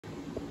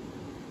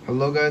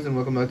Hello guys, and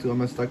welcome back to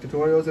MS Tech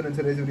Tutorials, and in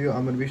today's video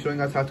I'm going to be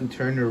showing us how to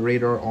turn your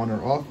radar on or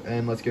off.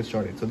 And let's get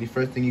started. So the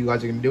first thing you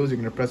guys are going to do is you're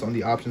going to press on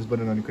the options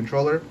button on your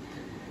controller.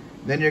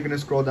 Then you're going to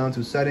scroll down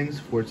to settings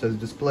where it says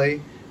display.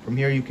 From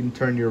here you can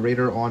turn your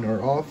radar on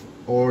or off,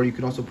 or you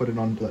can also put it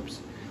on blips.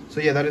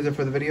 So yeah, that is it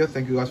for the video.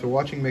 Thank you guys for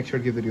watching. Make sure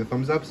to give the video a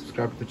thumbs up,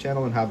 subscribe to the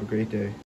channel, and have a great day.